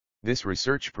This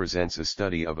research presents a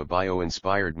study of a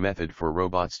bio-inspired method for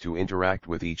robots to interact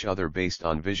with each other based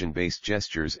on vision-based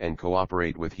gestures and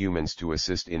cooperate with humans to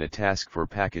assist in a task for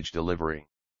package delivery.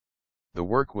 The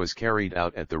work was carried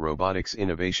out at the Robotics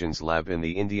Innovations Lab in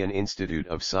the Indian Institute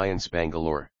of Science,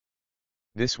 Bangalore.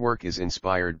 This work is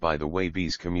inspired by the way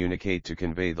bees communicate to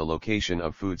convey the location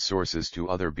of food sources to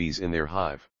other bees in their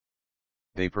hive.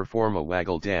 They perform a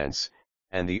waggle dance,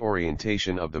 and the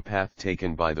orientation of the path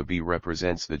taken by the bee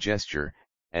represents the gesture,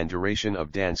 and duration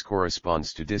of dance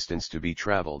corresponds to distance to be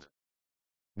traveled.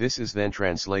 This is then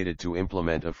translated to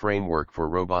implement a framework for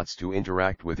robots to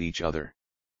interact with each other.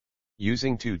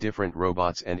 Using two different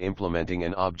robots and implementing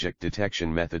an object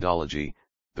detection methodology,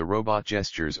 the robot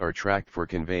gestures are tracked for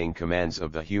conveying commands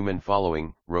of the human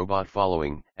following, robot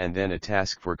following, and then a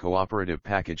task for cooperative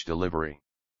package delivery.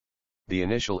 The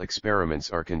initial experiments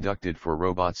are conducted for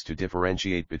robots to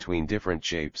differentiate between different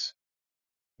shapes.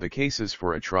 The cases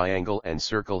for a triangle and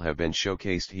circle have been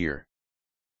showcased here.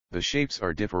 The shapes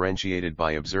are differentiated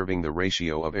by observing the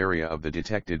ratio of area of the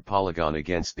detected polygon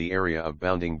against the area of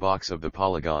bounding box of the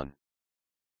polygon.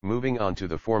 Moving on to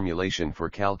the formulation for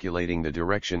calculating the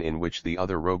direction in which the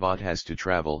other robot has to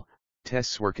travel,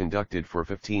 tests were conducted for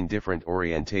 15 different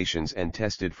orientations and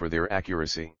tested for their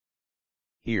accuracy.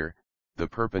 Here, the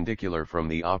perpendicular from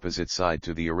the opposite side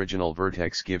to the original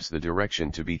vertex gives the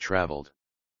direction to be traveled.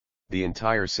 The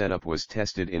entire setup was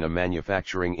tested in a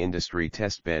manufacturing industry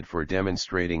testbed for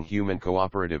demonstrating human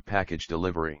cooperative package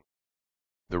delivery.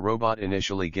 The robot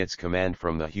initially gets command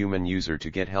from the human user to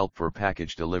get help for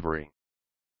package delivery.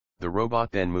 The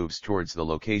robot then moves towards the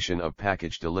location of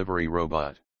package delivery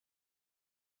robot.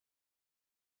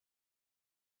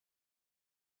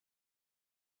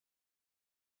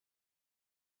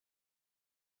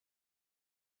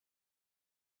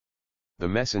 The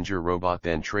messenger robot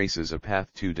then traces a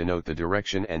path to denote the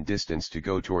direction and distance to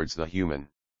go towards the human.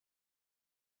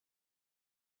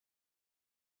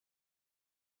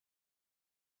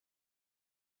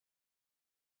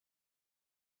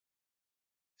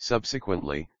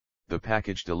 Subsequently, the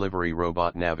package delivery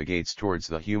robot navigates towards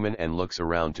the human and looks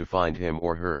around to find him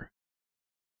or her.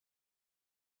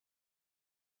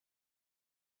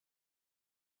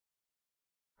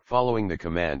 Following the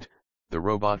command, the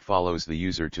robot follows the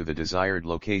user to the desired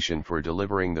location for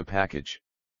delivering the package.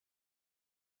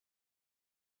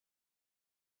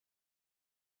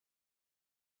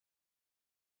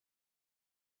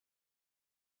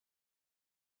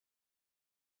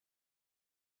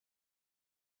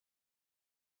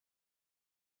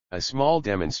 A small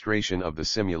demonstration of the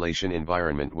simulation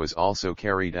environment was also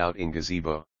carried out in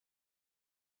Gazebo.